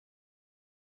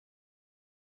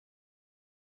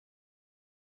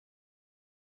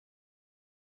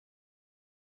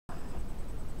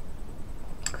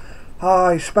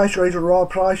Hi, Special Agent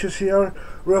Pryshes here.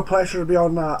 Real pleasure to be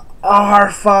on that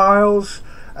R-Files.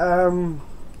 I'm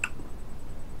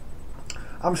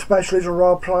Special Agent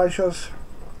Pryshes.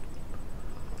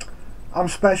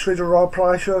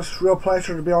 Real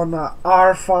pleasure to be on that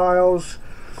R-Files.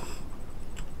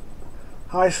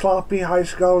 Hi Sloppy, hi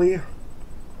Scully.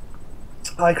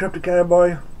 Hi Cryptic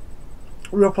Cowboy.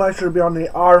 Real pleasure to be on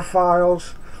the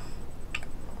R-Files.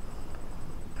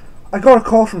 I got a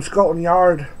call from Scotland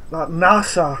Yard that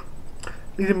NASA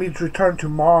needed me to return to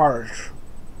Mars.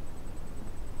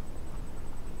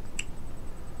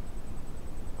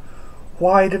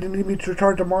 Why did they need me to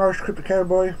return to Mars, Cryptic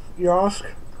Cowboy, you ask?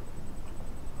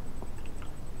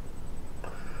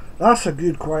 That's a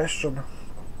good question.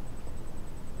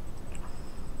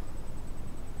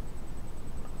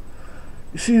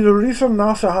 You see, the reason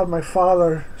NASA had my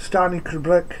father, Stanley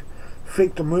Cryptic,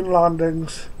 fake the moon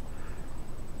landings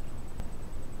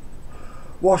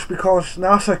was because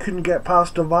NASA couldn't get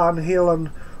past the Van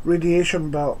Halen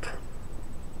radiation belt.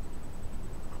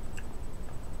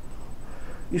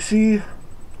 You see,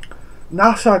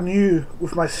 NASA knew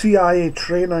with my CIA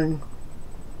training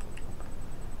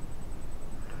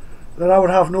that I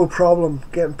would have no problem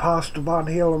getting past the Van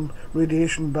Halen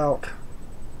radiation belt.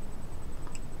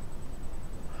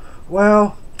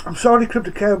 Well, I'm sorry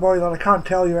Cryptic Cowboy that I can't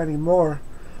tell you any more.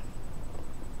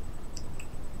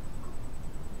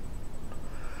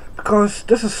 Because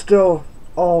this is still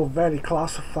all very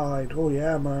classified. Oh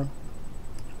yeah, man.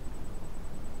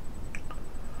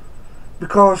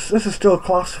 Because this is still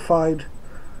classified.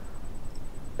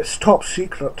 It's top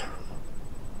secret.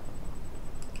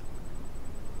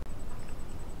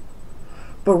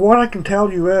 But what I can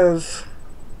tell you is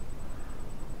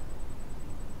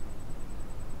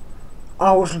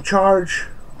I was in charge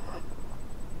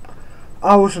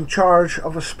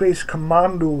of a space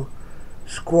commando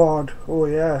squad. Oh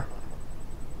yeah.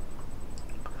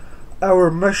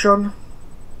 Our mission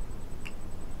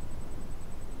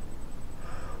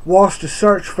was to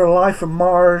search for life on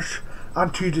Mars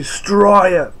and to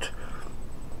destroy it.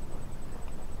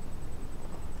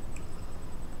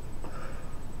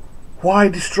 Why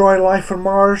destroy life on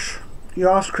Mars, you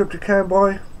ask, Cryptic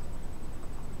Cowboy?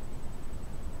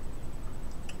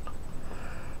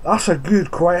 That's a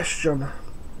good question.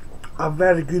 A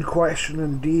very good question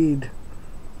indeed.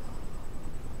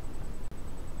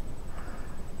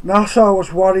 NASA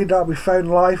was worried that we found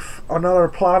life on other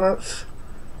planets,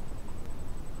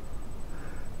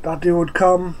 that they would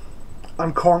come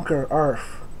and conquer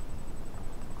Earth,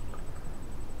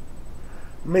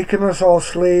 making us all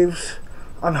slaves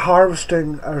and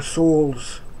harvesting our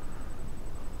souls.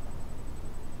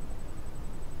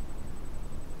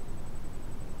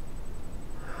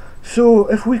 So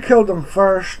if we killed them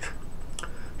first,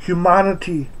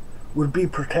 humanity would be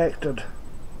protected.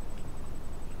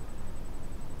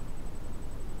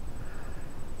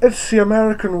 It's the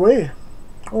American way.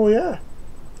 Oh yeah.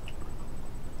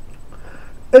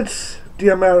 It's the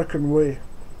American way.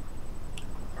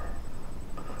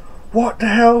 What the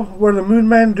hell were the moon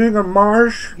men doing on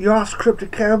Mars, you ask,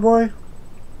 Cryptic Cowboy?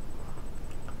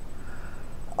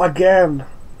 Again,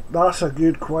 that's a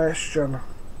good question.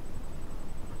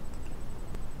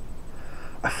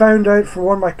 I found out from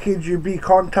one of my KGB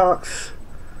contacts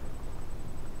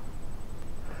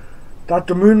that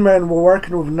the moon men were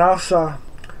working with NASA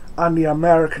and the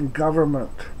American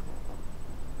government.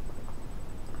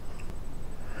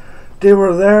 They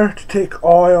were there to take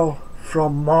oil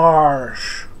from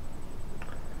Mars.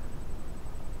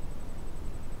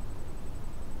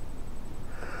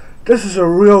 This is a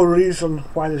real reason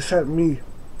why they sent me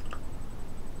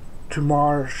to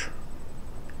Mars.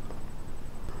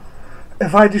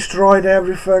 If I destroyed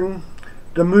everything,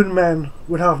 the moon men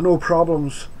would have no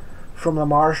problems from the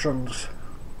Martians.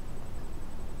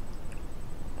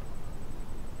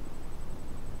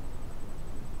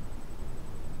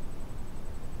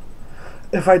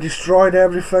 If I destroyed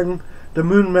everything, the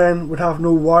moon men would have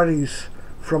no worries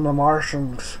from the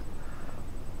Martians.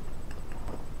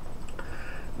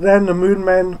 Then the moon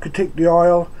men could take the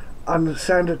oil and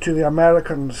send it to the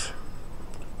Americans.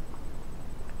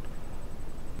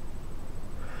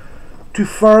 To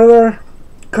further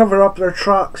cover up their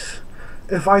tracks,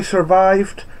 if I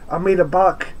survived and made it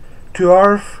back to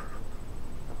Earth,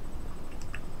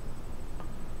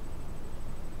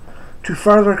 to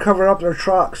further cover up their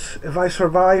tracks, if I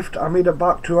survived and made it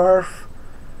back to Earth,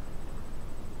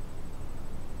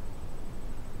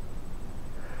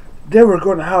 they were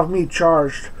going to have me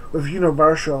charged with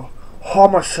universal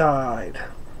homicide.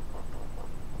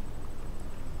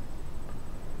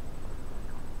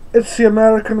 It's the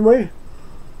American way.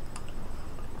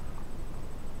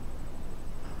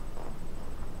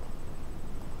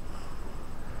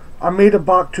 I made it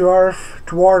back to Earth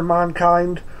to warn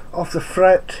mankind of the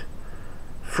threat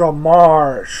from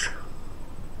Mars.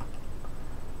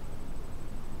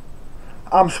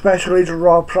 I'm Special Agent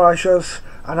Rob Pryshes,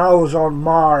 and I was on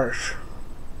Mars.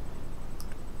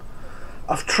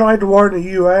 I've tried to warn the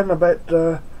UN about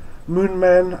the moon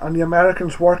men and the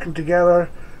Americans working together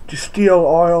to steal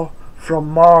oil from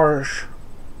Mars.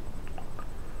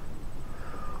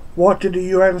 What did the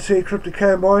UN say, Cryptic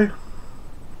Cowboy?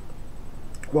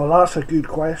 Well, that's a good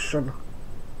question.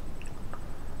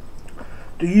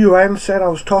 The UN said I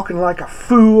was talking like a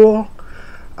fool,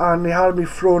 and they had me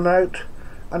thrown out,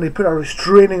 and they put a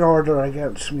restraining order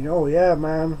against me. Oh yeah,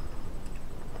 man.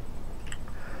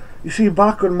 You see,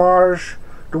 back on Mars,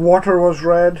 the water was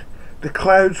red, the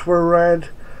clouds were red,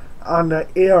 and the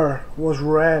air was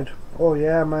red. Oh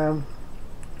yeah, man.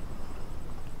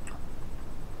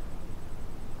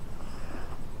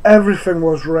 Everything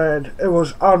was red. It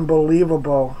was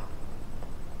unbelievable.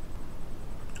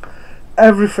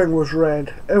 Everything was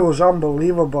red. It was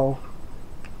unbelievable.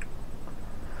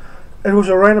 It was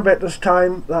around about this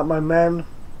time that my men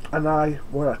and I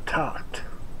were attacked.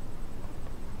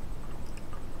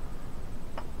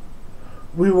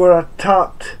 We were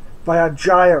attacked by a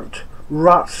giant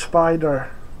rat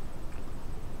spider.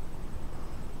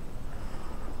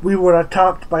 We were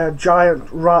attacked by a giant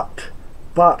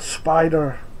bat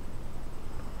spider.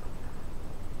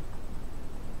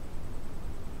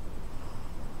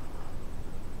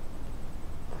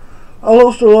 I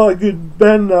lost a lot of good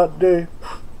men that day.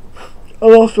 I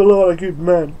lost a lot of good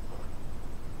men.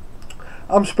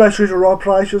 I'm Special Agent Rob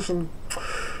Pryshes, and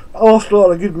I lost a lot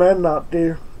of good men that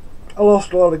day. I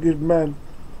lost a lot of good men.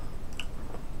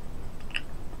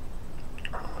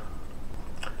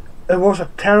 It was a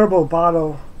terrible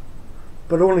battle,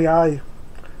 but only I,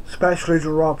 Special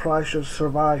Agent Rob Pryshes,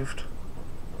 survived.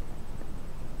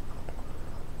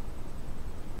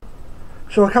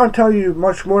 So I can't tell you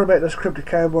much more about this Cryptic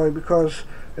Cowboy because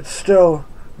it's still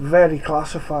very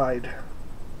classified.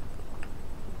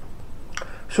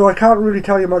 So I can't really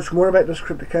tell you much more about this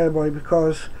Cryptic Cowboy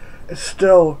because it's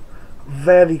still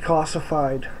very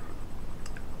classified.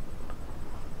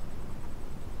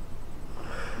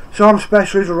 So I'm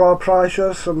Special Agent Rob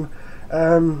Pryshes,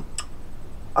 and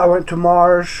I went to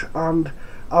Mars, and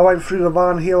I went through the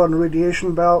Van Halen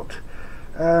radiation belt.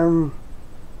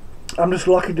 I'm just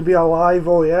lucky to be alive.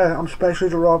 Oh yeah, I'm Special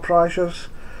Agent Rob Pryshes.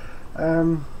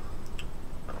 I'm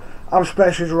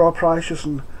Special Agent Rob Pryshes,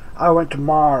 and I went to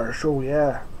Mars. Oh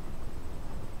yeah.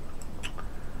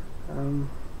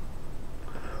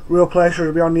 Real pleasure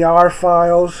to be on the R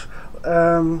Files.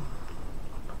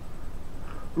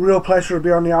 Real pleasure to be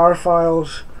on the R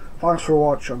Files. Thanks for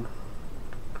watching.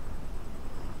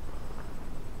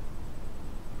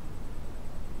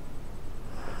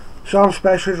 So I'm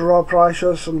Special Agent Rob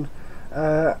Pryshes, and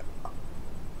I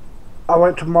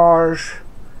went to Mars,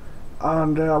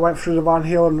 and I went through the Van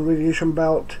Halen radiation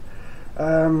belt.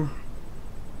 I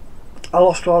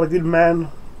lost a lot of good men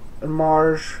in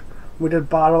Mars. We did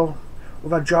battle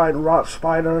with a giant rat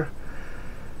spider.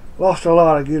 Lost a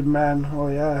lot of good men. Oh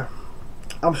yeah.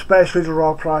 I'm Special Agent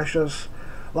Rob Pryshes,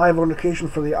 live on location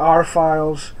for the R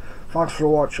Files. Thanks for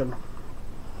watching.